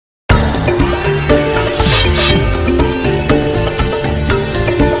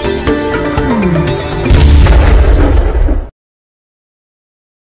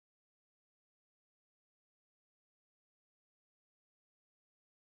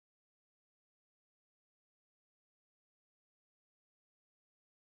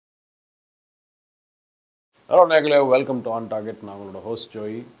Hello, Nagale. Welcome to On Target. I'm your host,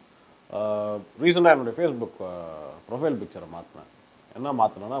 Joey. Recently, I'm on a Facebook profile picture. என்ன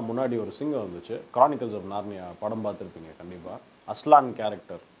மாற்றினா முன்னாடி ஒரு சிங்கம் வந்துச்சு. Chronicles of Narnia படம் பார்த்துருப்பீங்க கண்டிப்பாக. அஸ்லான்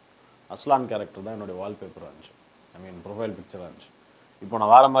கேரக்டர் தான் என்னுடைய வால்பேப்பராக இருந்துச்சு. ப்ரொஃபைல் பிக்சராக இருந்துச்சு. இப்போ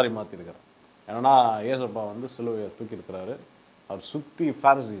நான் வேறு மாதிரி மாற்றிருக்கிறேன். ஏன்னா ஏசப்பா வந்து சிலுவையை தூக்கியிருக்கிறாரு. அவர் சுற்றி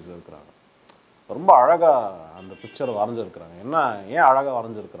ஃபேரிசீஸ் இருக்கிறாங்க. ரொம்ப அழகாக அந்த பிக்சரை வரைஞ்சிருக்கிறாங்க. ஏன் அழகாக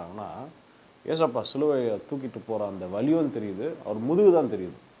வரைஞ்சிருக்கிறாங்கன்னா, ஏசப்பா சிலுவையை தூக்கிட்டு போகிற அந்த வலியும் தெரியுது, அவர் முதுகு தான்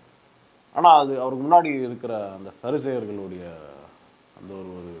தெரியுது. ஆனால் அது அவருக்கு முன்னாடி இருக்கிற அந்த பரிசேயர்களுடைய அந்த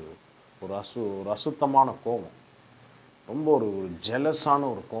ஒரு அசுத்தமான கோபம், ரொம்ப ஒரு ஜெலஸான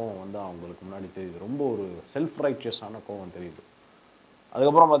ஒரு கோபம் வந்து அவங்களுக்கு முன்னாடி தெரியுது. ரொம்ப ஒரு செல்ஃப் ரைச்சியஸான கோபம் தெரியுது.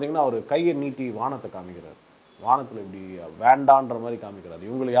 அதுக்கப்புறம் பார்த்தீங்கன்னா அவர் கையை நீட்டி வானத்தை காமிக்கிறார். வானத்தில் இப்படி வேண்டான்ற மாதிரி காமிக்கிறார்.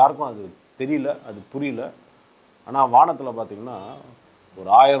 இவங்களுக்கு யாருக்கும் அது தெரியல, அது புரியல. ஆனால் வானத்தில் பார்த்தீங்கன்னா ஒரு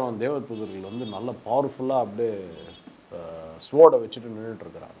 1000 தேவதூதர்கள் வந்து நல்ல பவர்ஃபுல்லாக அப்படியே ஸ்வோர்டை வச்சுட்டு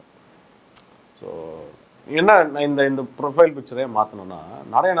நின்றுட்டுருக்கிறாங்க. ஸோ என்ன இந்த ப்ரொஃபைல் பிக்சரே மாற்றணும்னா,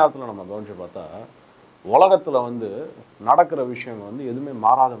 நிறைய நேரத்தில் நம்ம கவனித்து பார்த்தா உலகத்தில் வந்து நடக்கிற விஷயங்கள் வந்து எதுவுமே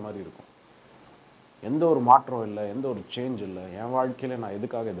மாறாத மாதிரி இருக்கும். எந்த ஒரு மாற்றம் இல்லை, எந்த ஒரு சேஞ்ச் இல்லை. என் வாழ்க்கையில் நான்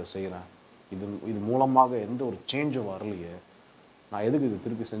எதுக்காக இதை செய்கிறேன், இது மூலமாக எந்த ஒரு சேஞ்சும் வரலையே, நான் எதுக்கு இது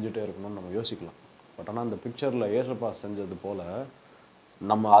திருப்பி செஞ்சுட்டே இருக்கணும்னு நம்ம யோசிக்கலாம். பட் ஆனால் இந்த பிக்சரில் ஏசப்பா செஞ்சது போல்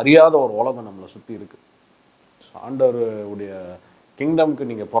நம்ம அறியாத ஒரு உலகம் நம்மளை சுற்றி இருக்குது. ஸோ ஆண்டவருடைய கிங்டம்க்கு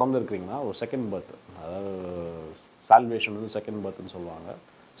நீங்கள் பிறந்திருக்கிறீங்கன்னா ஒரு செகண்ட் பர்த், அதாவது சால்வேஷன் வந்து செகண்ட் பர்த்னு சொல்லுவாங்க.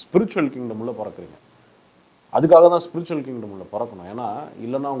 ஸ்பிரிச்சுவல் கிங்டமில் பிறக்கிறீங்க. அதுக்காக தான் ஸ்பிரிச்சுவல் கிங்டமில் பிறக்கணும். ஏன்னா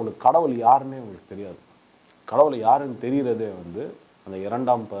இல்லைன்னா உங்களுக்கு கடவுள் யாருன்னே உங்களுக்கு தெரியாது. கடவுள் யாருன்னு தெரிகிறதே வந்து அந்த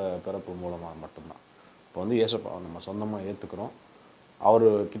 2ஆம் பிறப்பு மூலமாக மட்டும்தான். இப்போ வந்து ஏசப்பா நம்ம சொந்தமாக ஏற்றுக்கிறோம்.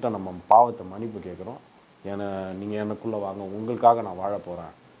 அவர்கிட்ட நம்ம பாவத்தை மன்னிப்பு கேட்குறோம். நீங்கள் எனக்குள்ளே வாங்க, உங்களுக்காக நான் வாழ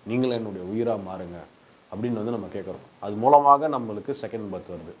போகிறேன், நீங்களே என்னுடைய உயிராக மாறுங்க அப்படின்னு வந்து நம்ம கேட்குறோம். அது மூலமாக நம்மளுக்கு செகண்ட் பர்த்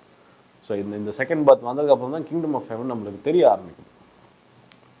வருது. ஸோ இந்த செகண்ட் பர்த் வந்ததுக்கப்புறம் தான் கிங்டம் ஆஃப் ஹெவன் நம்மளுக்கு தெரிய ஆரம்பிக்குது.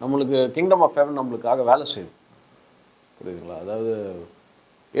 நம்மளுக்கு கிங்டம் ஆஃப் ஹெவன் நம்மளுக்காக வேலை செய்யுது. புரியுதுங்களா? அதாவது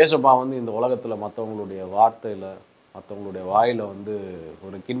ஏசப்பா வந்து இந்த உலகத்தில் மற்றவங்களுடைய வார்த்தையில், மற்றவங்களுடைய வாயில் வந்து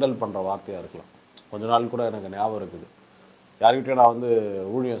ஒரு கிண்டல் பண்ணுற வார்த்தையாக இருக்கலாம். கொஞ்ச நாள் கூட எனக்கு ஞாபகம் இருக்குது. யார்கிட்டயும் நான் வந்து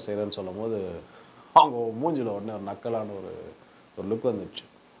ஊழியம் செய்கிறேன்னு சொல்லும் போது அவங்க மூஞ்சில் உடனே ஒரு நக்கலான ஒரு லுக் வந்துடுச்சு.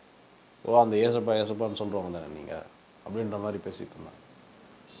 அந்த ஏசப்பான்னு சொல்கிறவங்க தானே நீங்கள் அப்படின்ற மாதிரி பேசிகிட்டு இருந்தாங்க.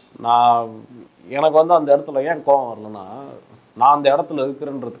 எனக்கு வந்து அந்த இடத்துல ஏன் கோபம் வரலன்னா, நான் அந்த இடத்துல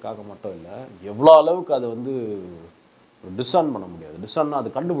இருக்கிறேன்றதுக்காக மட்டும் இல்லை, எவ்வளோ அளவுக்கு அதை வந்து டிசர்ன் பண்ண முடியாது. டிசர்ன்னா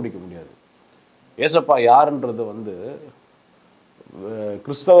அது கண்டுபிடிக்க முடியாது. ஏசப்பா யாருன்றது வந்து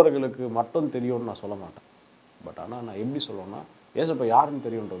கிறிஸ்தவர்களுக்கு மட்டும் தெரியும்னு நான் சொல்ல மாட்டேன். பட் ஆனால் நான் எப்படி சொல்லுவேன்னா, ஏசப்பா யாருன்னு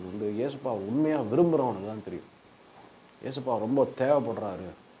தெரியுன்றது வந்து ஏசப்பா உண்மையாக விரும்புகிறவனுக்கு தான் தெரியும். ஏசப்பா ரொம்ப தேவைப்படுறாரு,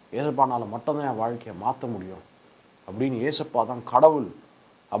 ஏசப்பானால மட்டும்தான் என் வாழ்க்கையை மாற்ற முடியும் அப்படின்னு, ஏசப்பா தான் கடவுள்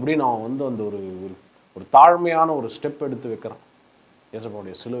அப்படின்னு அவன் வந்து அந்த ஒரு தாழ்மையான ஒரு ஸ்டெப் எடுத்து வைக்கிறான்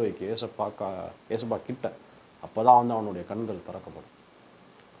ஏசப்பாவுடைய சிலுவைக்கு, ஏசப்பா கிட்ட. அப்போ தான் வந்து அவனுடைய கண்கள் திறக்கப்படும்.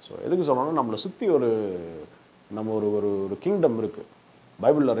 ஸோ எதுக்கு சொல்லணும்னா, நம்மளை சுற்றி நம்ம ஒரு கிங்டம் இருக்குது.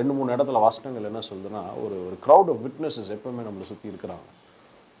 பைபிளில் 2-3 இடத்துல வசனங்கள் என்ன சொல்லுதுன்னா, ஒரு க்ரௌட் ஆஃப் விட்னஸஸ் எப்பவுமே நம்மளை சுற்றி இருக்கிறாங்க.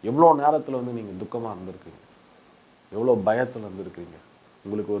 எவ்வளோ நேரத்தில் வந்து நீங்கள் துக்கமாக இருந்திருக்கீங்க, எவ்வளோ பயத்தில் இருந்திருக்கிறீங்க,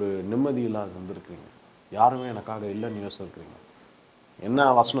 உங்களுக்கு ஒரு நிம்மதி இல்லாத இருந்திருக்கிறீங்க, யாருமே எனக்காக இல்லைன்னு யோசிச்சிருக்கிறீங்க. என்ன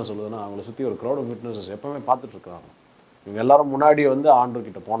வசனம் சொல்லுதுன்னா, அவங்கள சுற்றி ஒரு க்ரௌட் ஆஃப் விட்னஸஸ் எப்பவுமே பார்த்துட்ருக்குறாங்க. இவங்க எல்லாரும் முன்னாடி வந்து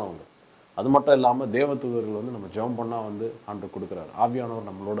ஆண்டவர்கிட்ட போனவங்க. அது மட்டும் இல்லாமல் தேவதூதர்கள் வந்து நம்ம ஜெபம் பண்ணால் வந்து ஆண்டவர் கொடுக்குறாரு. ஆவியானவர்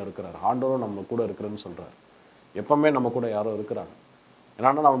நம்மளோட இருக்கிறார், ஆண்டவரும் நம்ம கூட இருக்கிறேன்னு சொல்கிறார். எப்பவுமே நம்ம கூட யாரோ இருக்கிறாங்க.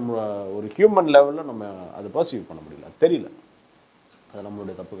 ஏன்னா நம்ம ஒரு ஹியூமன் லெவலில் நம்ம அதை பர்சீவ் பண்ண முடியல, தெரியல. அது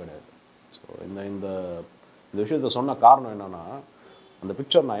நம்மளுடைய தப்பு கிடையாது. ஸோ இந்த விஷயத்த சொன்ன காரணம் என்னென்னா, அந்த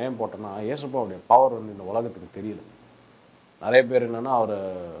பிக்சர் நான் ஏன் போட்டேன்னா, ஏசப்பாவுடைய பவர் வந்து இந்த உலகத்துக்கு தெரியல. நிறைய பேர் என்னென்னா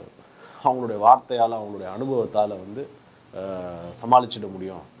அவங்களுடைய வார்த்தையால், அவங்களுடைய அனுபவத்தால் வந்து சமாளிச்சிட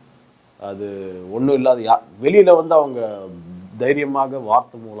முடியும். அது ஒன்றும் இல்லாத வெளியில் வந்து அவங்க தைரியமாக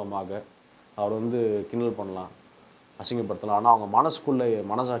வார்த்தை மூலமாக அவர் வந்து கிண்டல் பண்ணலாம், அசிங்கப்படுத்தலாம். ஆனால் அவங்க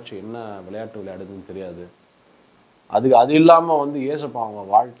மனசாட்சி என்ன விளையாட்டு விளையாடுதுன்னு தெரியாது. அது இல்லாமல் வந்து ஏசப்பா அவங்க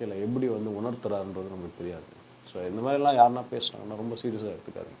வாழ்க்கையில் எப்படி வந்து உணர்த்துறாருன்றது நமக்கு தெரியாது. ஸோ இந்த மாதிரிலாம் யாருன்னா பேசுகிறாங்கன்னா ரொம்ப சீரியஸாக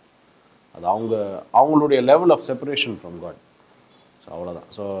எடுத்துக்காதீங்க. அது அவங்களுடைய level of separation from God. So அவ்வளோதான்.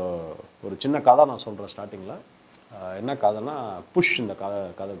 ஸோ ஒரு சின்ன கதை நான் சொல்கிறேன் ஸ்டார்டிங்கில். என்ன கதைன்னா, புஷ். இந்த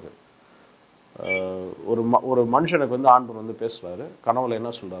கதைக்கு ஒரு மனுஷனுக்கு வந்து ஆண்டவர் வந்து பேசுகிறாரு. கனவுல என்ன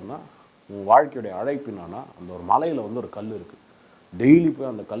சொல்கிறாருன்னா, உன் வாழ்க்கையுடைய அழைப்பினானா அந்த ஒரு மலையில் வந்து ஒரு கல் இருக்குது, டெய்லி போய்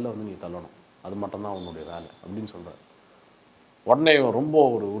அந்த கல்லை வந்து நீ தள்ளணும், அது மட்டும்தான் உன்னுடைய வேலை அப்படின்னு சொல்கிறார். உடனே ரொம்ப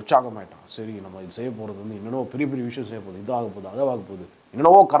ஒரு உற்சாகமாயிட்டான். சரி, நம்ம இது செய்ய போகிறது வந்து என்னென்னவோ பெரிய பெரிய விஷயம் செய்ய போகுது, இதாக போகுது, அதாக போகுது,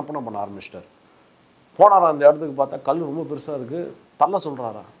 என்னென்னவோ கற்பனை பண்ண ஆரம்பிச்சிட்டார். போனாரா அந்த இடத்துக்கு பார்த்தா கல் ரொம்ப பெருசாக இருக்குது, தள்ள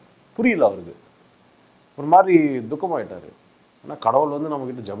சொல்கிறாரா, புரியல அவருக்கு. ஒரு மாதிரி துக்கமாயிட்டாரு. ஏன்னா கடவுள் வந்து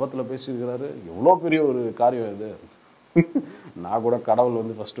நம்மக்கிட்ட ஜபத்தில் பேசியிருக்கிறாரு, எவ்வளோ பெரிய ஒரு காரியம் இது. நான் கூட கடவுள்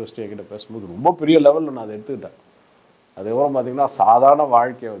வந்து ஃபஸ்ட்டு என்கிட்ட பேசும்போது ரொம்ப பெரிய லெவலில் நான் அதை எடுத்துக்கிட்டேன். அதுக்கப்புறம் பார்த்தீங்கன்னா சாதாரண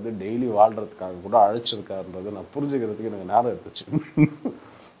வாழ்க்கையை வந்து டெய்லி வாழ்கிறதுக்காக கூட அழைச்சிருக்காருன்றது நான் புரிஞ்சுக்கிறதுக்கு எனக்கு நேரம் இருந்துச்சு.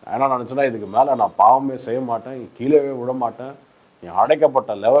 ஏன்னா நினச்சேன்னா இதுக்கு மேலே நான் பாவமே செய்ய மாட்டேன், கீழேவே விட மாட்டேன், என்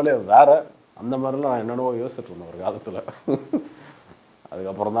அடைக்கப்பட்ட லெவலே வேற, அந்த மாதிரிலாம் நான் என்னென்னவோ யோசிச்சுட்டு இருந்தேன் ஒரு காலத்தில்.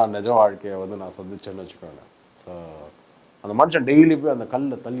 அதுக்கப்புறம் தான் நிஜ வாழ்க்கையை வந்து நான் சந்திச்சேன்னு வச்சுக்கோங்க. ஸோ அந்த மனுஷன் டெய்லி போய் அந்த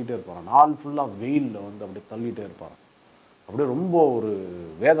கல்லை தள்ளிகிட்டே இருப்பான், நாள் ஃபுல்லாக வெயிலில் வந்து அப்படியே தள்ளிகிட்டே இருப்பான். அப்படியே ரொம்ப ஒரு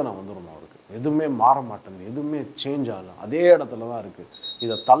வேதனை வந்துடும் அவருக்கு. எதுவுமே மாற மாட்டேங்குது, எதுவுமே சேஞ்ச் ஆகலை, அதே இடத்துல தான் இருக்குது.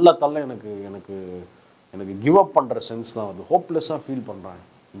 இதை தள்ள தள்ள எனக்கு எனக்கு எனக்கு கிவ் அப் பண்ணுற சென்ஸ் தான் வருது, ஹோப்லெஸ்ஸாக ஃபீல் பண்ணுறாங்க.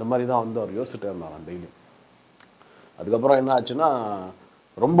 இந்த மாதிரி தான் வந்து அவர் யோசிச்சுட்டே இருந்தாங்க டெய்லி. அதுக்கப்புறம் என்ன ஆச்சுன்னா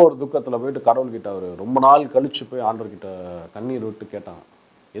ரொம்ப ஒரு துக்கத்தில் போயிட்டு கடவுள்கிட்ட அவர் ரொம்ப நாள் கழித்து போய் ஆண்டவர்கிட்ட கண்ணீர் விட்டு கேட்டாங்க,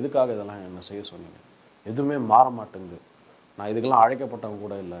 எதுக்காக இதெல்லாம் என்ன செய்ய சொன்னீங்க, எதுவுமே மாற மாட்டேங்குது, நான் இதுக்கெல்லாம் அழைக்கப்பட்டவங்க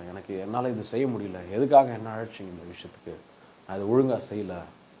கூட இல்லை, எனக்கு என்னால் இது செய்ய முடியல, எதுக்காக என்ன அழைச்சிங்க இந்த விஷயத்துக்கு, நான் இது ஒழுங்காக செய்யலை.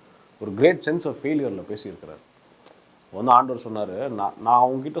 ஒரு கிரேட் சென்ஸ் ஆஃப் ஃபெயிலியரில் பேசியிருக்கிறார். வந்து ஆண்டவர் சொன்னார், நான்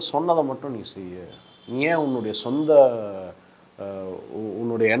உங்ககிட்ட சொன்னதை மட்டும் நீ செய்ய, நீ ஏன் உன்னுடைய சொந்த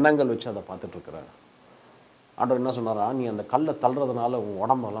உன்னுடைய எண்ணங்கள் வச்சு அதை பார்த்துட்ருக்குற. ஆண்டவர் என்ன சொன்னாரா, நீ அந்த கல்லை தள்ளுறதுனால உன்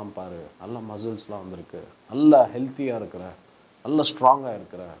உடம்பெல்லாம் பாரு, நல்ல மசில்ஸ்லாம் வந்திருக்கு, நல்ல ஹெல்த்தியாக இருக்கிற, நல்ல ஸ்ட்ராங்காக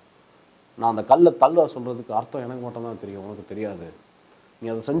இருக்கிற. நான் அந்த கல்லை தள்ள சொல்கிறதுக்கு அர்த்தம் எனக்கு மட்டும்தான் தெரியும், உனக்கு தெரியாது.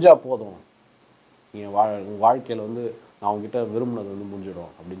 நீ அதை செஞ்சால் போதும், நீ உன் வாழ்க்கையில் வந்து நான் உங்ககிட்ட விரும்பினது வந்து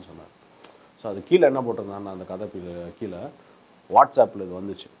முடிஞ்சிடும் அப்படின்னு சொன்னார். ஸோ அது கீழே என்ன போட்டிருந்தாங்கன்னா, அந்த கதை கீழே வாட்ஸ்அப்பில் இது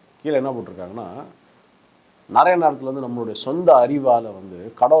வந்துச்சு. கீழே என்ன போட்டிருக்காங்கன்னா, நிறைய நேரத்தில் வந்து நம்மளுடைய சொந்த அறிவால் வந்து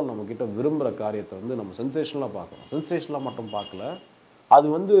கடவுள் நம்மக்கிட்ட விரும்புகிற காரியத்தை வந்து நம்ம சென்சேஷனலாக பார்க்குறோம். சென்சேஷனலாக மட்டும் பார்க்கல, அது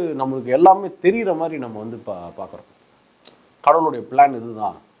வந்து நம்மளுக்கு எல்லாமே தெரிகிற மாதிரி நம்ம வந்து பார்க்குறோம். கடவுளுடைய பிளான்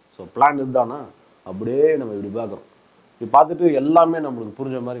இதுதான், ஸோ பிளான் இதுதானா அப்படியே நம்ம இப்படி பார்க்குறோம். இப்படி பார்த்துட்டு எல்லாமே நம்மளுக்கு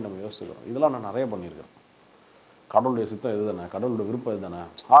புரிஞ்ச மாதிரி நம்ம யோசிக்கிறோம். இதெல்லாம் நான் நிறைய பண்ணியிருக்கிறேன். கடவுளுடைய சித்தம் இது தானே, கடவுளுடைய விருப்பம் இது தானே,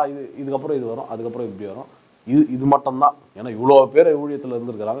 இதுக்கப்புறம் இது வரும், அதுக்கப்புறம் இப்படி வரும், இது மட்டும்தான். ஏன்னா இவ்வளோ பேர் ஊழியத்தில்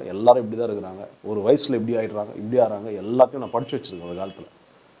இருந்துருக்கிறாங்க, எல்லாரும் இப்படி தான் இருக்கிறாங்க, ஒரு வயசில் இப்படி ஆகிடுறாங்க, இப்படி ஆகிறாங்க, எல்லாத்தையும் நான் படித்து வச்சுருக்கேன் ஒரு காலத்தில்.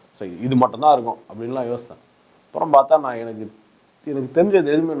 ஸோ இது மட்டும்தான் இருக்கும் அப்படின்லாம் யோசித்தேன். அப்புறம் பார்த்தா நான் எனக்கு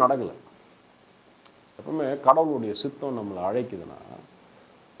தெரிஞ்சது எதுவுமே நடக்கலை. எப்பவுமே கடவுளுடைய சித்தம் நம்மளை அழைக்குதுன்னா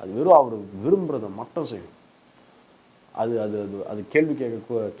அது வெறும் அவர் விரும்புகிறத மட்டும் செய்யும். அது அது அது அது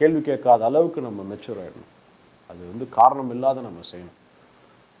கேள்வி கேட்காத அளவுக்கு நம்ம மெச்சூர் ஆகிடணும். அது வந்து காரணம் இல்லாத நம்ம செய்யணும்.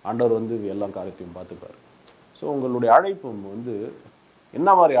 ஆண்டவர் வந்து எல்லா காரியத்தையும் பார்த்துப்பார். ஸோ உங்களுடைய அழைப்பு வந்து என்ன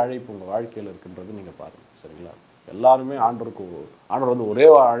மாதிரி அழைப்பு உங்கள் வாழ்க்கையில் இருக்குன்றது நீங்கள் பாருங்கள், சரிங்களா? எல்லாருமே ஆண்டவர் வந்து ஒரே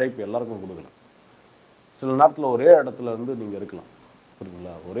அழைப்பு எல்லாருக்கும் கொடுக்கல. சில நேரத்தில் ஒரே இடத்துல இருந்து நீங்கள் இருக்கலாம்,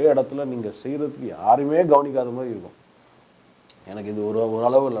 புரியுங்களா? ஒரே இடத்துல நீங்கள் செய்கிறதுக்கு யாருமே கவனிக்காத மாதிரி இருக்கும். எனக்கு இது ஒரு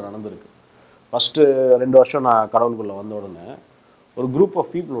அளவில் நடந்திருக்கு. ஃபஸ்ட்டு 2 வருஷம் நான் கடவுளுக்குள்ளே வந்த உடனே ஒரு குரூப்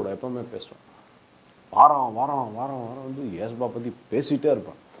ஆஃப் பீப்புளோட எப்போவுமே பேசுவேன். வாரம் வந்து ஏசப்பா பற்றி பேசிகிட்டே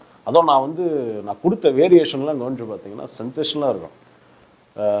இருப்பேன். அதுவும் நான் கொடுத்த வேரியேஷன்லாம் கவனிச்சு பார்த்தீங்கன்னா சென்சேஷனலாக இருக்கும்.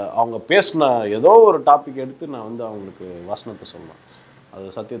 அவங்க பேசின ஏதோ ஒரு டாபிக் எடுத்து நான் வந்து அவங்களுக்கு வசனத்தை சொல்லுவேன்,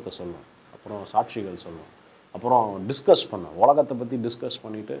 அது சத்தியத்தை சொல்லுவேன், அப்புறம் சாட்சிகள் சொல்லுவேன், அப்புறம் டிஸ்கஸ் பண்ணேன், உலகத்தை பற்றி டிஸ்கஸ்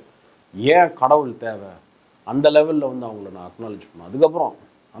பண்ணிவிட்டு ஏன் கடவுள் தேவை அந்த லெவலில் வந்து அவங்கள நான் அக்னாலேஜ் பண்ணேன். அதுக்கப்புறம்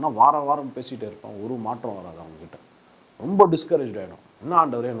ஆனால் வாரம் பேசிகிட்டே இருப்பேன், ஒரு மாற்றம் வராது அவங்ககிட்ட. ரொம்ப டிஸ்கரேஜ் ஆகிடும். என்ன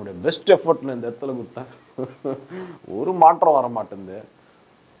ஆண்டவரே, என்னுடைய பெஸ்ட் எஃபர்ட் நான் இந்த இடத்துல கொடுத்தேன், ஒரு மாற்றம் வர மாட்டேங்குது,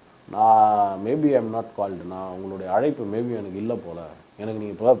 நான் மேபி ஐம் நாட் கால்டு, நான் உங்களுடைய அழைப்பு மேபி எனக்கு இல்லை போல், எனக்கு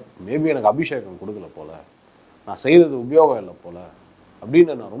நீங்கள் இப்போ மேபி எனக்கு அபிஷேகம் கொடுக்கல போல், நான் செய்கிறது உபயோகம் இல்லை போல்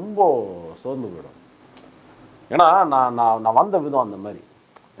அப்படின்னு நான் ரொம்ப சோர்ந்து போயிடும். ஏன்னா நான் வந்த விதம் அந்த மாதிரி.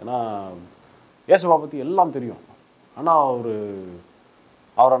 ஏன்னா இயேசுவை பற்றி எல்லாம் தெரியும், ஆனால்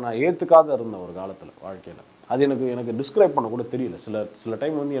அவரை நான் ஏற்றுக்காத இருந்தேன் ஒரு காலத்தில் வாழ்க்கையில். அது எனக்கு டிஸ்கிரைப் பண்ண கூட தெரியல. சில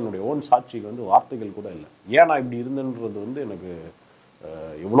டைம் வந்து என்னுடைய ஓன் சாட்சிக்கு வந்து வார்த்தைகள் கூட இல்லை. ஏன் நான் இப்படி இருந்தேன்றது வந்து எனக்கு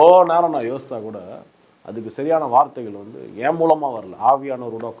இவ்வளோ நேரம் நான் யோசித்தா கூட அதுக்கு சரியான வார்த்தைகள் வந்து என் மூலமாக வரல.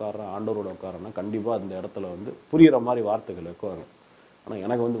 ஆவியானவரோட உட்காரன், ஆண்டவரோட உட்காரன்னா கண்டிப்பாக அந்த இடத்துல வந்து புரிகிற மாதிரி வார்த்தைகள் வைக்குவாங்க. ஆனால்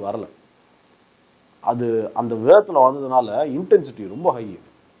எனக்கு வந்து வரலை. அது அந்த விதத்தில் வந்ததுனால இன்டென்சிட்டி ரொம்ப ஹை.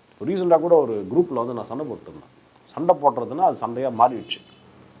 ரீசெண்டாக கூட ஒரு குரூப்பில் வந்து நான் சண்டை போட்டுருந்தேன். சண்டை போடுறதுன்னா அது சண்டையாக மாறிடுச்சு.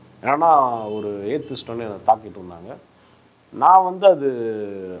 ஏன்னா ஒரு ஏத்திஸ்டன்னு என்னை தாக்கிட்டு இருந்தாங்க. நான் வந்து அது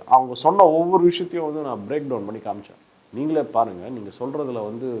அவங்க சொன்ன ஒவ்வொரு விஷயத்தையும் வந்து நான் பிரேக் டவுன் பண்ணி காமிச்சேன். நீங்களே பாருங்கள், நீங்கள் சொல்கிறதுல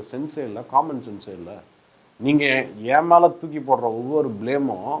வந்து சென்ஸே இல்லை, காமன் சென்ஸே இல்லை. நீங்கள் என் மேலே தூக்கி போடுற ஒவ்வொரு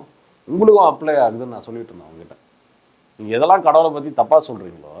ப்ளேமும் உங்களுக்கும் அப்ளை ஆகுதுன்னு நான் சொல்லிட்டு இருந்தேன் அவங்ககிட்ட. நீங்கள் எதெல்லாம் கடவுளை பற்றி தப்பாக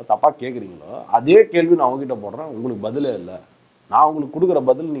சொல்கிறீங்களோ, தப்பாக கேட்குறீங்களோ, அதே கேள்வி நான் அவங்ககிட்ட போடுறேன், உங்களுக்கு பதிலே இல்லை. நான் உங்களுக்கு கொடுக்குற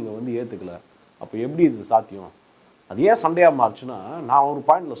பதில் நீங்கள் வந்து ஏற்றுக்கல, அப்போ எப்படி இது சாத்தியம்? அது ஏன் சண்டையாக மாறுச்சுன்னா, நான் ஒரு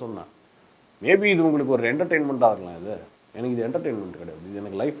பாயிண்டில் சொன்னேன், மேபி இது உங்களுக்கு ஒரு என்டர்டெயின்மெண்ட்டாக இருக்கலாம். இது எனக்கு இது என்டர்டெயின்மெண்ட் கிடையாது, இது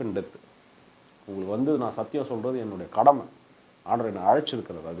எனக்கு லைஃப் அண்ட் டெத். உங்களுக்கு வந்து நான் சத்தியம் சொல்கிறது என்னுடைய கடமை. ஆண்டவர் என்னை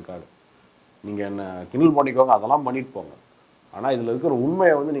அழைச்சிருக்கிறது அதுக்காக. நீங்கள் என்னை கிண்டல் பண்ணிக்கோங்க, அதெல்லாம் பண்ணிட்டு போங்க. ஆனால் இதில் இருக்கிற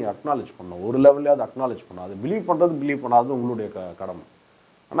உண்மையை வந்து நீங்கள் அக்னாலேஜ் பண்ணணும். ஒரு லெவல்லையாவது அக்னாலேஜ் பண்ணணும். அது பிலீவ் பண்ணுறது பிலீவ் பண்ணாதது உங்களுடைய கடமை.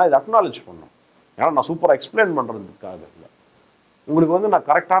 ஆனால் இது அக்னாலேஜ் பண்ணணும். ஏன்னா நான் சூப்பராக எக்ஸ்பிளைன் பண்ணுறதுக்காக இல்லை, உங்களுக்கு வந்து நான்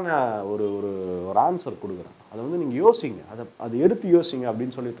கரெக்டான ஒரு ஒரு ஒரு ஆன்சர் கொடுக்குறேன். அதை வந்து நீங்கள் யோசிங்க, அதை எடுத்து யோசிங்க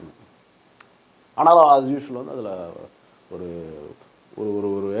அப்படின்னு சொல்லிட்டு இருந்தேன். ஆனாலும் ஆஸ் யூஷுவல் வந்து அதில் ஒரு ஒரு ஒரு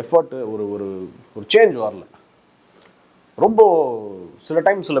ஒரு எஃபர்ட்டு, ஒரு ஒரு ஒரு சேஞ்ச் வரல. ரொம்ப சில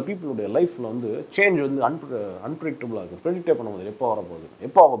டைம் சில பீப்புளுடைய லைஃப்பில் வந்து சேஞ்ச் வந்து அன்பிரிடிக்டபுளாக இருக்குது. ப்ரெடிக்டே பண்ண முடியாது. எப்போ வரப்போகுது,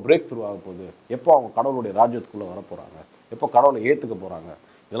 எப்போ அவங்க பிரேக் த்ரூ ஆக போகுது, எப்போ அவங்க கடவுளுடைய ராஜ்யத்துக்குள்ளே வரப்போகிறாங்க, எப்போ கடவுளை ஏற்றுக்க போகிறாங்க,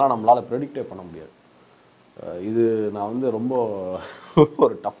 இதெல்லாம் நம்மளால் ப்ரெடிக்டே பண்ண முடியாது. இது நான் வந்து ரொம்ப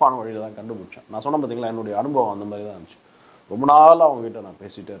ஒரு டஃப்பான வழியில் தான் கண்டுபிடிச்சேன். நான் சொன்ன பார்த்தீங்களா, என்னுடைய அனுபவம் அந்த மாதிரி தான் இருந்துச்சு. ரொம்ப நாளாக அவங்ககிட்ட நான்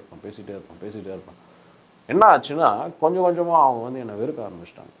பேசிகிட்டே இருப்பேன். என்ன ஆச்சுன்னா, கொஞ்சம் கொஞ்சமாக அவங்க வந்து என்னை வெறுக்க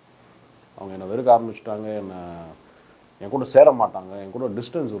ஆரம்பிச்சிட்டாங்க. என் கூட சேர மாட்டாங்க, என் கூட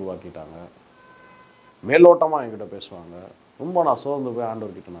டிஸ்டன்ஸ் உருவாக்கிட்டாங்க, மேலோட்டமாக என்கிட்ட பேசுவாங்க. ரொம்ப நான் சோர்ந்து போய்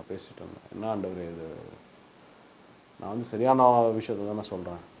ஆண்டவர்கிட்ட நான் பேசிகிட்டு இருந்தேன். என்ன ஆண்டவர் இது, நான் வந்து சரியான விஷயத்தை தானே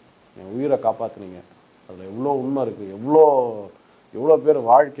சொல்கிறேன், என் உயிரை காப்பாற்றுனீங்க, அதில் எவ்வளோ உண்மை இருக்குது, எவ்வளோ பேர்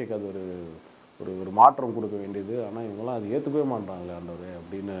வாழ்க்கைக்கு அது ஒரு ஒரு ஒரு மாற்றம் கொடுக்க வேண்டியது, ஆனால் இவங்களாம் அது ஏற்றுக்கவே மாட்டாங்களே ஆண்டவர்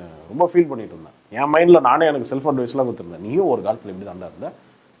அப்படின்னு ரொம்ப ஃபீல் பண்ணிட்டு இருந்தேன். என் மைண்டில் நானே எனக்கு செல்ஃப் அட்வைஸ்லாம் கொடுத்துருந்தேன். நீயும் ஒரு காலத்தில் இப்படி தாண்டா இருந்தேன்,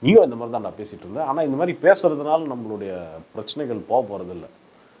 நீயும் இந்த மாதிரி தான் நான் பேசிகிட்டு இருந்தேன், ஆனால் இந்த மாதிரி பேசுகிறதுனால நம்மளுடைய பிரச்சனைகள் போக போகிறதில்ல.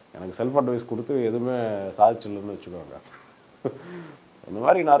 எனக்கு செல்ஃப் அட்வைஸ் கொடுத்து எதுவுமே சாதிச்சில்லைன்னு வச்சுக்கோங்க. இந்த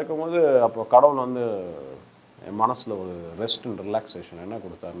மாதிரி நான் இருக்கும்போது அப்போ கடவுள் வந்து என் மனசில் ஒரு ரெஸ்ட் அண்ட் ரிலாக்ஸேஷன் என்ன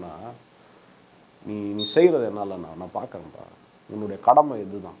கொடுத்தாருன்னா, நீ செய்கிறது என்னால் நான் பார்க்குறேன்ப்பா, உன்னுடைய கடமை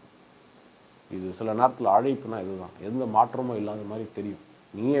இதுதான், இது சில நேரத்தில் அழைப்புனா இதுதான், எந்த மாற்றமும் இல்லாத மாதிரி தெரியும்.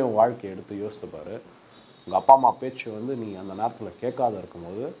 நீயே உன் வாழ்க்கையை எடுத்து யோசித்து பாரு. உங்கள் அப்பா அம்மா பேச்சு வந்து நீ அந்த நேரத்தில் கேட்காத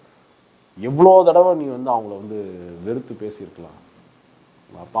இருக்கும்போது எவ்வளோ தடவை நீ வந்து அவங்கள வந்து வெறுத்து பேசியிருக்கலாம்.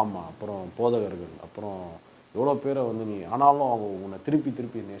 உங்கள் அப்பா அம்மா, அப்புறம் போதகர்கள், அப்புறம் எவ்வளோ பேரை வந்து நீ, ஆனாலும் அவங்க உன்னை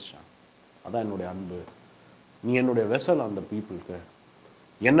திருப்பி நேசிச்சான். அதான் என்னுடைய அன்பு. நீ என்னுடைய வெசல் அந்த பீப்புளுக்கு.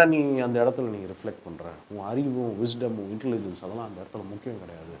 என்ன நீ அந்த இடத்துல நீ ரிஃப்ளெக்ட் பண்ணுற, உன் அறிவும் விஸ்டமும் இன்டெலிஜென்ஸ் அதெல்லாம் அந்த இடத்துல முக்கியம்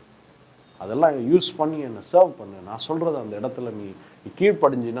கிடையாது. அதெல்லாம் யூஸ் பண்ணி என்னை சர்வ் பண்ணு. நான் சொல்கிறது அந்த இடத்துல நீ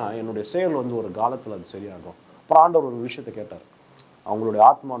கீழ்ப்படிஞ்சினா என்னுடைய செயல் வந்து ஒரு காலத்தில் அது சரியாகும். அப்புறம் ஆண்டவர் ஒரு விஷயத்தை கேட்டார், அவங்களுடைய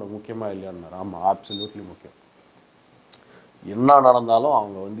ஆத்மானு முக்கியமாக இல்லையான்னார். ஆமாம், ஆப்சல்யூட்லி முக்கியம். என்ன நடந்தாலும்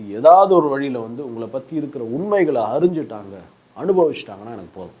அவங்க வந்து ஏதாவது ஒரு வழியில் வந்து உங்களை பற்றி இருக்கிற உண்மைகளை அறிஞ்சிட்டாங்க, அனுபவிச்சிட்டாங்கன்னா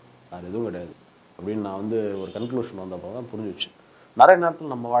எனக்கு போதும், அது எதுவும் கிடையாது அப்படின்னு நான் வந்து ஒரு கன்க்ளூஷன் வந்தப்போ தான் புரிஞ்சிச்சு. நிறைய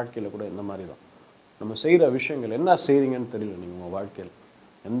நேரத்தில் நம்ம வாழ்க்கையில் கூட இந்த மாதிரி தான், நம்ம செய்கிற விஷயங்கள் என்ன செய்கிறீங்கன்னு தெரியல. நீங்கள் உங்கள் வாழ்க்கையில்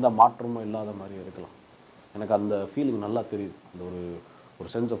எந்த மாற்றமும் இல்லாத மாதிரி இருக்கலாம். எனக்கு அந்த ஃபீலிங் நல்லா தெரியுது. அந்த ஒரு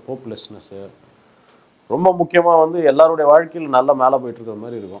சென்ஸ் ஆஃப் ஹோப்லெஸ்னஸ்ஸு ரொம்ப முக்கியமாக வந்து எல்லாருடைய வாழ்க்கையில் நல்லா மேலே போயிட்டுருக்கிற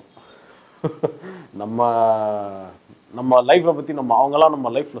மாதிரி இருக்கும். நம்ம லைஃப்பை பற்றி அவங்களாம்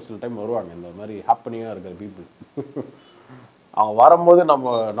நம்ம லைஃப்பில் சில டைம் வருவாங்க, இந்த மாதிரி ஹாப்பனிங்காக இருக்கிற பீப்புள். அவங்க வரும்போது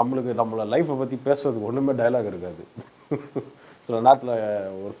நம்மளை லைஃப்பை பற்றி பேசுறதுக்கு ஒன்றுமே டைலாக் இருக்காது. சில நேரத்தில்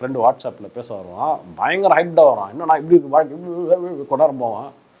ஒரு ஃப்ரெண்டு வாட்ஸ்அப்பில் பேச வருவான், பயங்கர ஹைப்டாக வரான், இன்னும் நான் இப்படி இருக்கு வாழ்க்கை கொண்டாட போவான்.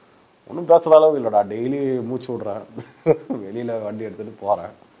 ஒன்றும் பேசுகிற அளவுக்கு இல்லைடா, டெய்லி மூச்சு விட்றேன், வெளியில் வண்டி எடுத்துகிட்டு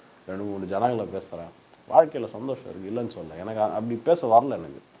போகிறேன், 2-3 ஜனங்களை பேசுகிறேன், வாழ்க்கையில் சந்தோஷம் இருக்குது, இல்லைன்னு சொல்ல. எனக்கு அப்படி பேச வரல.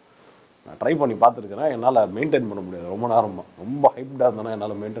 எனக்கு நான் ட்ரை பண்ணி பார்த்துருக்கிறேன், என்னால் மெயின்டைன் பண்ண முடியாது. ரொம்ப நேரமாக ரொம்ப ஹைப்டாக இருந்தேன்னா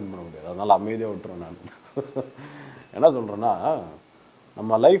என்னால் மெயின்டைன் பண்ண முடியாது. அதனால் அமைதியாக விட்டுருவேன் நான். என்ன சொல்கிறேன்னா,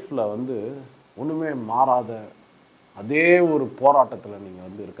 நம்ம லைஃப்பில் வந்து ஒன்றுமே மாறாத அதே ஒரு போராட்டத்தில் நீங்கள்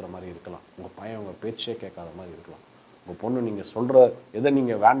வந்து இருக்கிற மாதிரி இருக்கலாம். உங்கள் பையன் உங்கள் பேச்சே கேட்காத மாதிரி இருக்கலாம். உங்கள் பொண்ணு நீங்கள் சொல்கிற எதை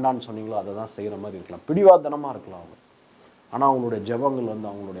நீங்கள் வேண்டான்னு சொன்னீங்களோ அதை தான் செய்கிற மாதிரி இருக்கலாம். பிடிவாதனமாக இருக்கலாம் அவங்க. ஆனால் அவங்களுடைய ஜெபங்கள் வந்து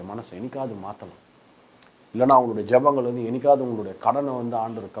அவங்களுடைய மனசை என்னைக்காவது மாற்றலாம். இல்லைனா அவங்களுடைய ஜெபங்கள் வந்து என்னைக்காவது உங்களுடைய கடனை வந்து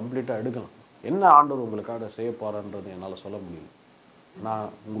ஆண்டவர் கம்ப்ளீட்டாக எடுக்கலாம். என்ன ஆண்டவர் உங்களுக்காக செய்ய போகிறான்றது என்னால் சொல்ல முடியல. நான்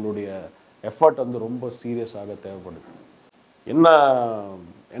உங்களுடைய எஃபர்ட் வந்து ரொம்ப சீரியஸாக தேவைப்படுது.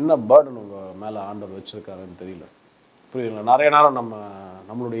 என்ன பேர்டன் உங்கள் மேலே ஆண்டவர் வச்சுருக்காருன்னு தெரியல, புரியுதுங்களா? நிறைய நேரம்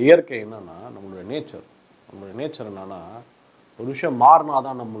நம்மளுடைய இயற்கை என்னென்னா, நம்மளுடைய நேச்சர் என்னென்னா, ஒரு விஷயம் மாறினா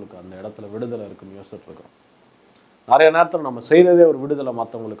தான் நம்மளுக்கு அந்த இடத்துல விடுதலை இருக்குன்னு யோசிச்சுட்டு இருக்கோம். நிறைய நேரத்தில் நம்ம செய்கிறதே ஒரு விடுதலை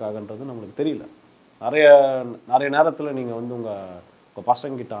மற்றவங்களுக்காகன்றது நம்மளுக்கு தெரியல. நிறைய நேரத்தில் நீங்கள் வந்து உங்கள்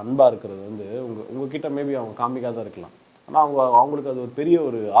பசங்கிட்ட அன்பாக இருக்கிறது வந்து உங்ககிட்ட மேபி அவங்க காமிக்காத இருக்கலாம். ஆனால் அவங்களுக்கு அது ஒரு பெரிய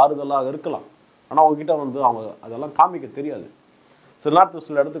ஒரு ஆறுதலாக இருக்கலாம். ஆனால் அவங்கக்கிட்ட வந்து அவங்க அதெல்லாம் காமிக்க தெரியாது. சில நேரத்தில்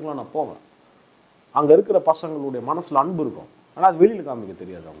சில இடத்துக்குலாம் நான் போவேன், அங்கே இருக்கிற பசங்களுடைய மனசில் அன்பு இருக்கும், ஆனால் அது வெளியில் காமிக்க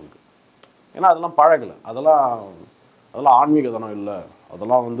தெரியாது அவங்களுக்கு. ஏன்னா அதெல்லாம் பழகலை. அதெல்லாம் ஆன்மீக தனம் இல்லை,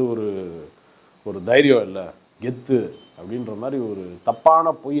 அதெல்லாம் வந்து ஒரு தைரியம் இல்லை, கெத்து அப்படின்ற மாதிரி ஒரு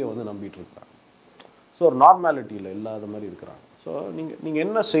தப்பான பொய்யை வந்து நம்பிட்டு இருக்கிறாங்க. ஸோ ஒரு நார்மாலிட்டியில் இல்லாத மாதிரி இருக்கிறாங்க. ஸோ நீங்கள்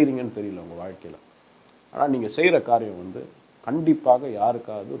என்ன செய்கிறீங்கன்னு தெரியல உங்கள் வாழ்க்கையில். ஆனால் நீங்கள் செய்கிற காரியம் வந்து கண்டிப்பாக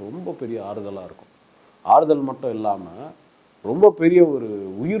யாருக்காவது ரொம்ப பெரிய ஆறுதலாக இருக்கும். ஆறுதல் மட்டும் இல்லாமல் ரொம்ப பெரிய ஒரு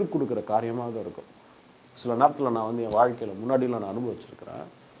உயிர் கொடுக்குற காரியமாக இருக்கும். சில நேரத்தில் நான் வந்து என் வாழ்க்கையில் முன்னாடிலாம் நான் அனுபவிச்சிருக்கிறேன்.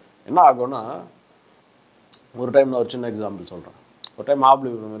 என்ன ஆகும்னா, ஒரு டைம் நான் ஒரு சின்ன எக்ஸாம்பிள் சொல்கிறேன். ஒரு டைம்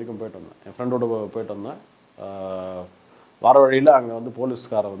ஆப்ளிவிலம் வரைக்கும் போயிட்டு வந்தேன், என் ஃப்ரெண்டோட போயிட்டு வந்தேன். வர வழியில் அங்கே வந்து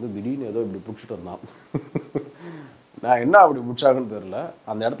போலீஸ்காரை வந்து திடீர்னு ஏதோ இப்படி பிடிச்சிட்டு வந்தான். நான் என்ன அப்படி பிடிச்சாங்கன்னு தெரில.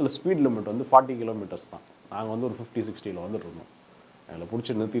 அந்த இடத்துல ஸ்பீட் லிமிட் வந்து 40 கிலோமீட்டர்ஸ் தான். நாங்கள் வந்து ஒரு 50-60 வந்துட்டு இருந்தோம். எங்களை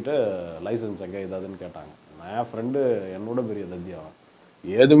பிடிச்சி நிறுத்திட்டு லைசன்ஸ் எங்கே ஏதாவதுன்னு கேட்டாங்க. நான் என் ஃப்ரெண்டு என்னோட பெரிய தத்தி, அவன்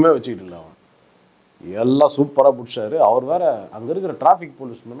எதுவுமே வச்சுக்கிட்டு இல்லை, அவன் எல்லாம் சூப்பராக பிடிச்சாரு. அவர் வேற அங்கே இருக்கிற டிராஃபிக்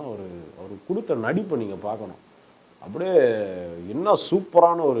போலீஸ்மேனா அவர் கொடுத்த நடிப்பை நீங்கள் பார்க்கணும். அப்படியே என்ன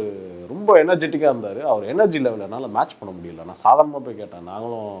சூப்பரான ஒரு ரொம்ப எனர்ஜெட்டிக்காக இருந்தார். அவர் எனர்ஜி லெவல் என்னால் மேட்ச் பண்ண முடியல. நான் சாதாரணமாக போய் கேட்டேன்,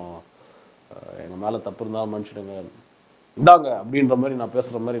 நாங்களும் எங்கள் மேலே தப்பு இருந்தாலும் மன்னிச்சிடுங்க, இந்தாங்க அப்படின்ற மாதிரி நான்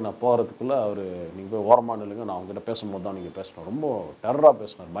பேசுகிற மாதிரி நான் போகிறதுக்குள்ளே அவர் நீங்கள் போய் ஓரமாக நில்லுங்க, நான் அவங்ககிட்ட பேசும்போது தான் நீங்கள் பேசணும். ரொம்ப டெரராக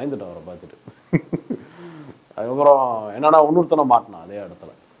பேசினார், பயந்துட்டு அவரை பார்த்துட்டு. அதுக்கப்புறம் என்னன்னா இன்னொருத்தனை மாட்டினான் அதே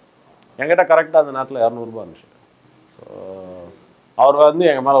இடத்துல. என்கிட்ட கரெக்டாக அந்த நேரத்தில் 200 ரூபா இருந்துச்சு. ஸோ அவர் வந்து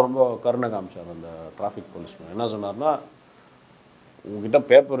எங்கள் மேலே ரொம்ப கருணை காமிச்சார். அந்த டிராஃபிக் போலீஸ்மேன் என்ன சொன்னார்னா, உங்ககிட்ட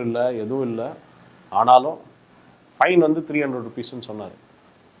பேப்பர் இல்லை, எதுவும் இல்லை, ஆனாலும் ஃபைன் வந்து 300 ருபீஸ்ன்னு சொன்னார்.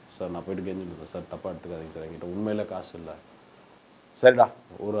 சார் நான் போய்ட்டு கெஞ்சிருந்தேன், சார் தப்பாக எடுத்துக்காதீங்க சார், என்கிட்ட உண்மையிலே காசு இல்லை. சரிடா,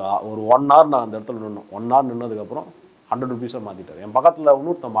 ஒரு 1 hour நான் அந்த இடத்துல நின்னோம். 1 hour நின்னதுக்கப்புறம் 100 ருபீஸாக மாற்றிட்டார். என் பக்கத்தில்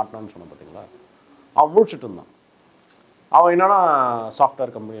இன்னொருத்தன் மாட்டினான்னு சொன்னேன் பார்த்தீங்களா, அவன் முடிச்சுட்டு இருந்தான். அவன் என்னன்னா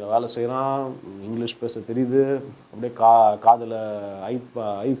சாஃப்ட்வேர் கம்பெனியில் வேலை செய்கிறான், இங்கிலீஷ் பேச தெரியுது, அப்படியே காதில்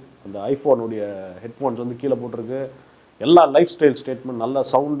அந்த ஐஃபோனுடைய ஹெட்ஃபோன்ஸ் வந்து கீழே போட்டிருக்கு, எல்லா லைஃப் ஸ்டைல் ஸ்டேட்மெண்ட் நல்ல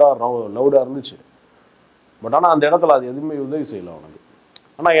சவுண்டாக லவுடாக இருந்துச்சு. பட் ஆனால் அந்த இடத்துல அது எதுவுமே உதவி செய்யலை அவனுக்கு.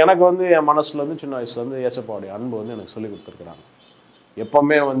 ஆனால் எனக்கு வந்து என் மனசுலேருந்து சின்ன வயசுலேருந்து ஏசப்பாவுடைய அன்பு வந்து எனக்கு சொல்லி கொடுத்துருக்குறாங்க.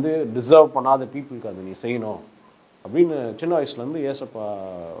 எப்போவுமே வந்து டிசர்வ் பண்ணாத பீப்புளுக்கு அது நீ செய்யணும் அப்படின்னு சின்ன வயசுலேருந்து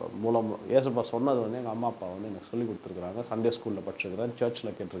ஏசப்பா சொன்னது வந்து எங்கள் அம்மா அப்பா வந்து எனக்கு சொல்லி கொடுத்துருக்குறாங்க. சண்டே ஸ்கூலில் படிச்சிருக்கிறேன்,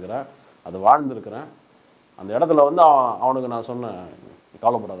 சர்ச்சில் கேட்டிருக்கிறேன், அது வாழ்ந்துருக்கிறேன். அந்த இடத்துல வந்து அவனுக்கு நான் சொன்னேன்,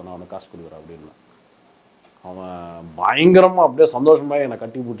 கவலைப்படாத, நான் அவனுக்கு காசு கொடுக்குறேன் அப்படின்னு. அவன் பயங்கரமாக அப்படியே சந்தோஷமாக என்னை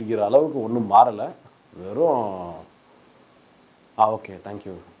கட்டி பிடிக்கிற அளவுக்கு ஒன்றும் மாறலை. வெறும் ஓகே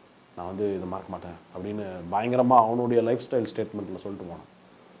தேங்க்யூ, நான் வந்து இதை மறக்க மாட்டேன் அப்படின்னு பயங்கரமாக அவனுடைய லைஃப் ஸ்டைல் ஸ்டேட்மெண்ட்டில் சொல்லிட்டு போனான்.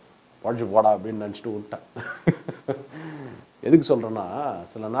 படிச்சு போடா அப்படின்னு நினச்சிட்டு விட்டேன். எதுக்கு சொல்கிறேன்னா,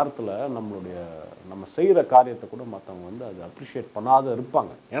 சில நேரத்தில் நம்ம செய்கிற காரியத்தை கூட மற்றவங்க வந்து அது அப்ரிஷியேட் பண்ணாத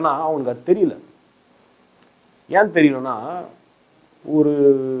இருப்பாங்க. ஏன்னா அவங்களுக்கு அது தெரியல. ஏன் தெரியலன்னா, ஒரு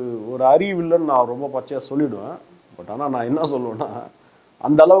ஒரு அறிவு இல்லைன்னு நான் ரொம்ப பச்சையாக சொல்லிவிடுவேன். பட் ஆனால் நான் என்ன சொல்லுவேன்னா,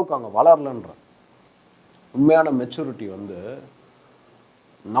 அந்த அளவுக்கு அங்கே வளரலன்றேன். உண்மையான மெச்சூரிட்டி வந்து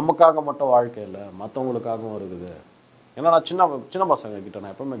நமக்காக மட்டும் வாழ்க்கையில் மற்றவங்களுக்காகவும் இருக்குது. ஏன்னா நான் சின்ன பசங்க கிட்ட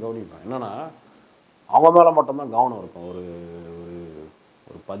நான் எப்பவுமே கவனிப்பேன். என்னன்னா அவங்க மேலே மட்டும்தான் கவனம் இருக்கும். ஒரு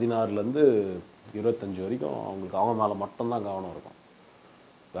ஒரு 16லேருந்து 25 வரைக்கும் அவங்களுக்கு அவங்க மேலே மட்டும்தான் கவனம் இருக்கும்.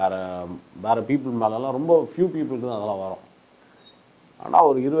 வேற பீப்புள் மேலெல்லாம் ரொம்ப ஃபியூ பீப்புளுக்கு தான் அதெல்லாம் வரும். ஆனால்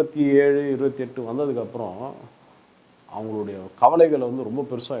ஒரு 27, 28 வந்ததுக்கப்புறம் அவங்களுடைய கவலைகள் வந்து ரொம்ப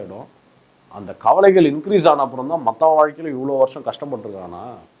பெருசாகிடும். அந்த கவலைகள் இன்க்ரீஸ் ஆன அப்புறம் தான் மற்ற வாழ்க்கையில் இவ்வளோ வருஷம் கஷ்டப்பட்டுருக்கானா,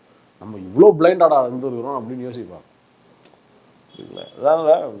 நம்ம இவ்வளோ பிளைண்டாக இருந்துருக்கிறோம் அப்படின்னு யோசிப்பாங்க. இல்லை,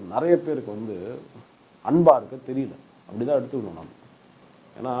 அதாவது நிறைய பேருக்கு வந்து அன்பாக இருக்க தெரியல, அப்படி தான் எடுத்துக்கணும் நம்ம.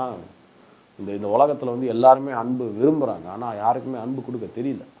 ஏன்னா இந்த உலகத்தில் வந்து எல்லாருமே அன்பு விரும்புகிறாங்க, ஆனால் யாருக்குமே அன்பு கொடுக்க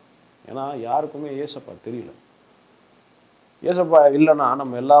தெரியல. ஏன்னா யாருக்குமே ஏசப்பா தெரியல. ஏசப்பா இல்லைன்னா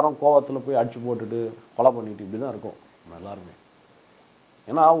நம்ம எல்லாரும் கோவத்தில் போய் அடிச்சு போட்டுட்டு கொலை பண்ணிட்டு இப்படி தான் இருக்கும் நம்ம எல்லாருமே.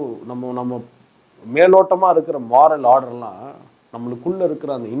 ஏன்னா நம்ம மேலோட்டமாக இருக்கிற மாரல் ஆர்டர்லாம் நம்மளுக்குள்ளே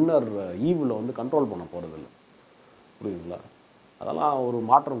இருக்கிற அந்த இன்னர் ஈவில் வந்து கண்ட்ரோல் பண்ண போகிறதில்ல. புரியுதுங்களா? அதெல்லாம் ஒரு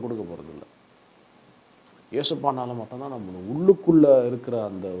மாற்றம் கொடுக்க போகிறதில்ல. ஏசப்பானால மட்டும்தான் நம்ம உள்ளுக்குள்ளே இருக்கிற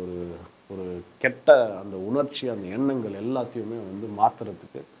அந்த ஒரு கெட்ட அந்த உணர்ச்சி, அந்த எண்ணங்கள் எல்லாத்தையுமே வந்து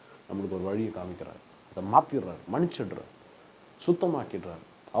மாற்றுறதுக்கு நம்மளுக்கு ஒரு வழியை காமிக்கிறார். அதை மாற்றிடுறாரு, மன்னிச்சிடுறார், சுத்தமாக்கிடுறாரு,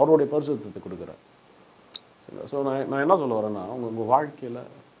 அவருடைய பரிசுத்தத்தை கொடுக்குறார். சரி, ஸோ நான் என்ன சொல்ல வரேன்னா, உங்கள் வாழ்க்கையில்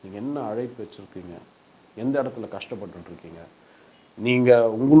நீங்கள் என்ன அழைப்பு வச்சுருக்கீங்க, எந்த இடத்துல கஷ்டப்பட்டுருக்கீங்க,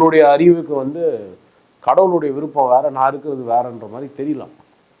 நீங்கள் உங்களுடைய அறிவுக்கு வந்து கடவுளுடைய விருப்பம் வேறு, நான் இருக்கிறது வேறுன்ற மாதிரி தெரியலாம்.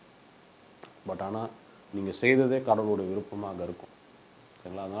 பட் ஆனால் நீங்கள் செய்ததே கடவுளுடைய விருப்பமாக இருக்கும்.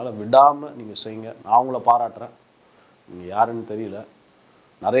 சரிங்களா? அதனால் விடாமல் நீங்கள் செய்யுங்க. நான் அவங்கள பாராட்டுறேன். நீங்கள் யாருன்னு தெரியல.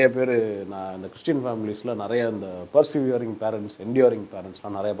 நிறைய பேர் நான் இந்த கிறிஸ்டின் ஃபேமிலிஸில் நிறைய இந்த பர்சிவியரிங் பேரண்ட்ஸ், என்டியூரிங்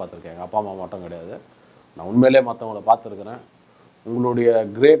பேரண்ட்ஸ்லாம் நிறைய பார்த்துருக்கேன். எங்கள் அப்பா அம்மா மட்டும் கிடையாது, நான் உண்மையிலே மற்றவங்கள பார்த்துருக்குறேன். உங்களுடைய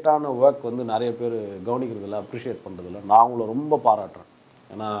கிரேட்டான ஒர்க் வந்து நிறைய பேர் கவனிக்கிறதில்ல, அப்ரிஷியேட் பண்ணுறதில்ல. நான் உங்களை ரொம்ப பாராட்டுறேன்.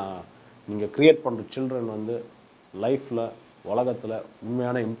 ஏன்னா நீங்கள் க்ரியேட் பண்ணுற சில்ட்ரன் வந்து லைஃப்பில் உலகத்தில்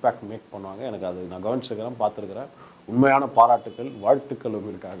உண்மையான இம்பேக்ட் மேக் பண்ணுவாங்க. எனக்கு அது நான் கவனிச்சிருக்கிறேன், பார்த்துருக்குறேன். உண்மையான பாராட்டுக்கள், வாழ்த்துக்கள்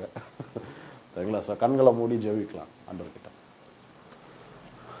உங்களுக்காக. சரிங்களா? ஸோ கண்களை மூடி ஜெபிக்கலாம் ஆண்டவர்கிட்ட.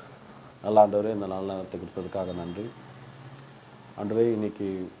 நல்ல ஆண்டவரே, இந்த நல்ல நேரத்தை கொடுத்ததுக்காக நன்றி. ஆண்டவரே, இன்னைக்கு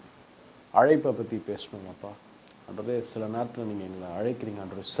அழைப்பை பற்றி பேசணும் அப்பா. ஆண்டவரே, சில நேரத்தில் நீங்கள் எங்களை அழைக்கிறீங்க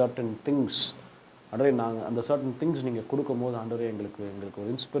ஆண்டவரே, சர்டன் திங்ஸ் ஆண்டவரே, நாங்கள் அந்த சர்டன் திங்ஸ் நீங்கள் கொடுக்கும்போது ஆண்டவரே எங்களுக்கு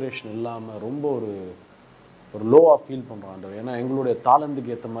ஒரு இன்ஸ்பிரேஷன் இல்லாமல் ரொம்ப ஒரு லோவாக ஃபீல் பண்ணுறோம் ஆண்டவரே. ஏன்னா எங்களுடைய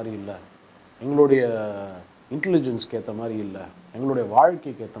தாளந்துக்கு ஏற்ற மாதிரி இல்லை, எங்களுடைய இன்டெலிஜென்ஸ்க்கு ஏற்ற மாதிரி இல்லை, எங்களுடைய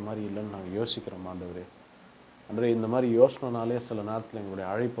வாழ்க்கைக்கு ஏற்ற மாதிரி இல்லைன்னு நாங்கள் யோசிக்கிறோம் ஆண்டவரே. ஆண்டவரே, இந்த மாதிரி யோசனைனாலே சில நேரத்தில் எங்களுடைய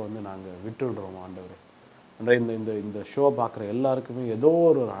அழைப்பை வந்து நாங்கள் விட்டுடுறோம் ஆண்டவரே. ஆண்டவரே, இந்த இந்த ஷோ பார்க்குற எல்லாருக்குமே ஏதோ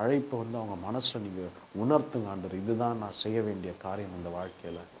ஒரு அழைப்பை வந்து அவங்க மனசில் நீங்கள் உணர்த்துங்க ஆண்டவரே. இதுதான் நான் செய்ய வேண்டிய காரியம் இந்த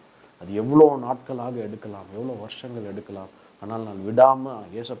வாழ்க்கையில். அது எவ்வளோ நாட்களாக எடுக்கலாம், எவ்வளோ வருஷங்கள் எடுக்கலாம், ஆனால் நான் விடாமல்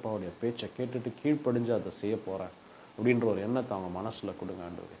ஏசப்பாவுடைய பேச்சை கேட்டுட்டு கீழ்ப்படிஞ்சு அதை செய்ய போகிறேன் அப்படின்ற ஒரு எண்ணத்தை அவங்க மனசில் கொடுங்க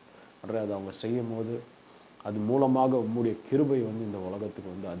ஆண்டவரே. ஆண்டவரே, அதை அவங்க செய்யும் போது அது மூலமாக உம்முடைய கிருபை வந்து இந்த உலகத்துக்கு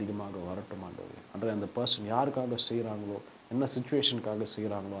வந்து அதிகமாக வரட்டும் ஆண்டவரே. ஆண்டவரே, அந்த பர்சன் யாருக்காக செய்கிறாங்களோ, என்ன சுச்சுவேஷனுக்காக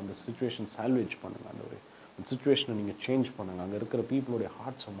செய்கிறாங்களோ, அந்த சுச்சுவேஷன் சால்வேஜ் பண்ணுங்க ஆண்டவரே. அந்த சுச்சுவேஷனை நீங்கள் சேஞ்ச் பண்ணுங்கள். அங்கே இருக்கிற பீப்புளுடைய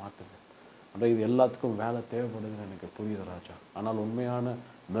ஹார்ட்ஸை மாற்றுங்க. ஆண்டவரே, இது எல்லாத்துக்கும் வேலை தேவைப்படுதுன்னு எனக்கு புரியுது ராஜா. ஆனால் உண்மையான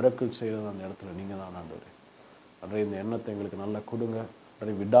மிரக்கிள் செய்கிறது அந்த இடத்துல நீங்கள் தான் ஆண்டவரே. ஆண்டவரே, இந்த எண்ணத்தை எங்களுக்கு நல்லா கொடுங்க.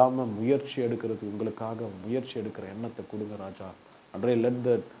 ஆண்டவரே, விடாமல் முயற்சி எடுக்கிறதுக்கு உங்களுக்காக முயற்சி எடுக்கிற எண்ணத்தை கொடுங்க ராஜா. ஆண்டவரே,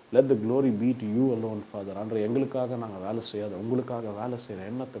 let the glory be to you alone Father. ஆண்டவரே, எங்களுக்காக நாங்கள் வேலை செய்யாத உங்களுக்காக வேலை செய்கிற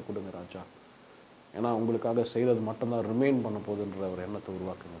எண்ணத்தை கொடுங்க ராஜா. ஏன்னா உங்களுக்காக செய்கிறது மட்டும்தான் ரிமைன் பண்ண போகுதுன்ற ஒரு எண்ணத்தை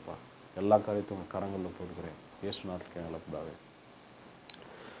உருவாக்குங்கப்பா. எல்லா காரியத்தையும் உங்கள் கரங்களில் போட்டுக்கிறேன். இயேசு நாமத்திலே எங்களை கூடாது.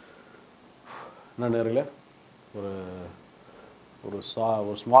 என்ன நேரில் ஒரு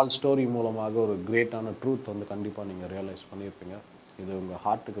ஸ்மால் ஸ்டோரி மூலமாக ஒரு கிரேட்டான ட்ரூத் வந்து கண்டிப்பாக நீங்கள் ரியலைஸ் பண்ணியிருப்பீங்க. இது உங்கள்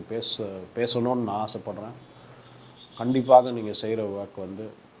ஹார்ட்டுக்கு பேசணும்னு நான் ஆசைப்பட்றேன். கண்டிப்பாக நீங்கள் செய்கிற ஒர்க் வந்து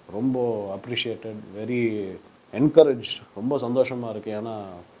ரொம்ப அப்ரிஷியேட்டட், வெரி என்கரேஜ். ரொம்ப சந்தோஷமாக இருக்குது. ஏன்னா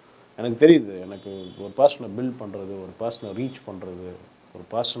எனக்கு தெரியுது, எனக்கு ஒரு பர்சனை பில்ட் பண்ணுறது, ஒரு பர்சனை ரீச் பண்ணுறது, ஒரு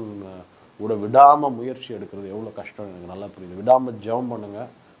பர்சன் கூட விடாமல் முயற்சி எடுக்கிறது எவ்வளோ கஷ்டம் எனக்கு நல்லா புரியுது. விடாமல் ஜெபம் பண்ணுங்கள்.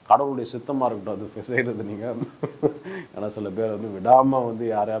 கடவுளுடைய சித்தமாக இருக்கட்டும் அது செய்கிறது நீங்கள். ஏன்னா சில பேர் வந்து விடாமல் வந்து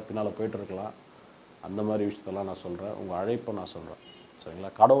யாரையா பின்னால் போய்ட்டு இருக்கலாம். அந்த மாதிரி விஷயத்தெல்லாம் நான் சொல்கிறேன். உங்கள் அழைப்பை நான் சொல்கிறேன்.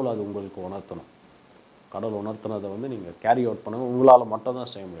 சரிங்களா? கடவுள் அது உங்களுக்கு உணர்த்தணும். கடவுள் உணர்த்தினதை வந்து நீங்கள் கேரி அவுட் பண்ணுங்கள். உங்களால் மட்டும்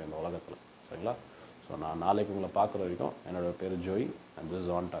தான் செய்ய முடியும் இந்த உலகத்தில். சரிங்களா? ஸோ நான் நாளைக்கு உங்களை பார்க்குற வரைக்கும் என்னோடய பேர் Joy and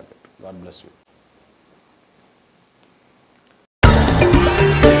this on target. God bless you.